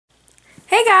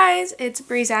Hey guys, it's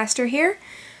Breeze Aster here.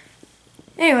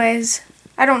 Anyways,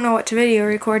 I don't know what to video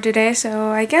record today, so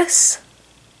I guess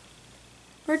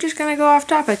we're just gonna go off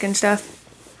topic and stuff.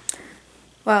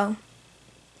 Well,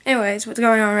 anyways, what's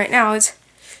going on right now is,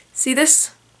 see this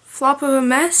flop of a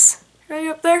mess right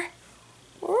up there?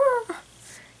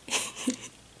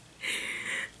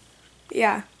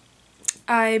 Yeah.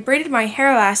 I braided my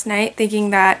hair last night thinking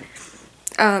that,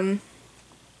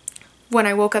 when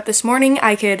I woke up this morning,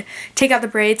 I could take out the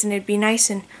braids and it'd be nice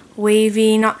and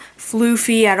wavy, not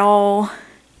floofy at all.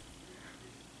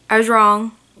 I was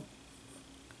wrong.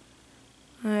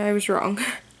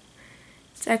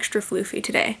 It's extra floofy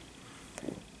today.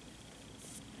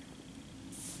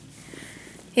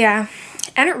 Yeah,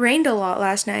 and it rained a lot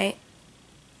last night.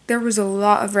 There was a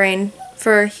lot of rain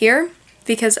for here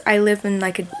because I live in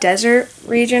like a desert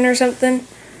region or something.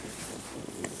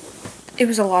 It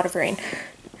was a lot of rain.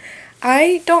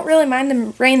 I don't really mind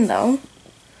the rain though.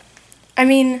 I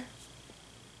mean,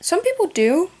 some people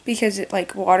do because it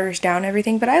like waters down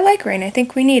everything, but I like rain. I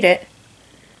think we need it.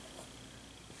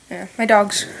 Yeah, my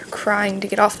dog's crying to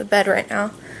get off the bed right now.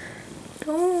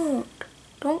 Don't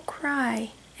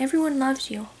cry. Everyone loves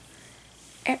you.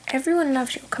 Everyone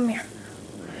loves you. Come here.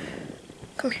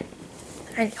 Come here.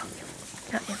 I love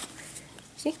you. Not you.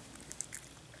 See?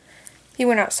 He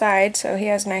went outside, so he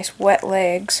has nice wet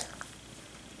legs.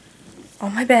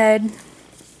 On my bed.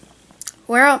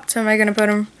 Where else am I gonna put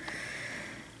him?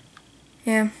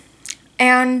 Yeah.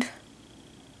 And,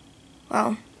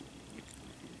 well,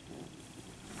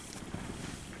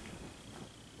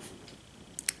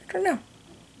 I don't know.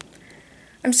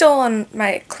 I'm still on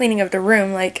my cleaning of the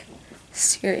room, like,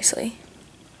 seriously.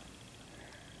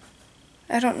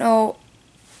 I don't know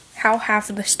how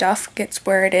half of the stuff gets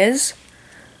where it is.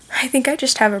 I think I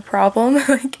just have a problem.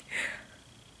 Like,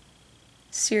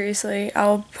 seriously,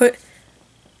 I'll put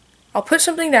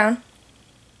something down,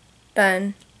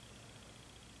 then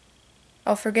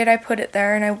I'll forget I put it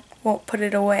there and I won't put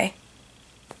it away.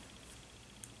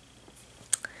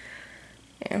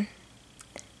 Yeah.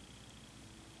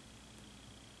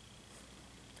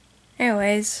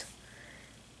 Anyways.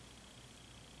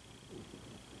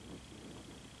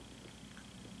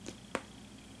 Did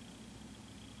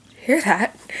you hear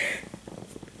that?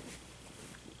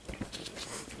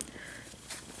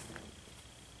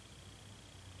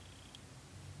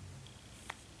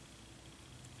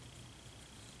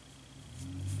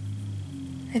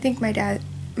 I think my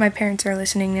parents are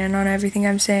listening in on everything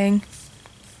I'm saying.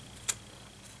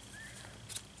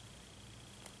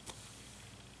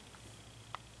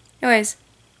 Anyways,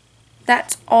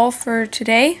 that's all for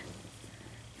today.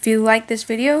 If you like this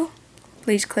video,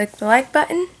 please click the like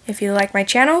button. If you like my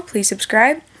channel, please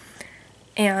subscribe.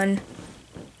 And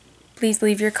please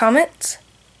leave your comments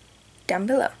down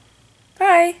below.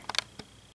 Bye!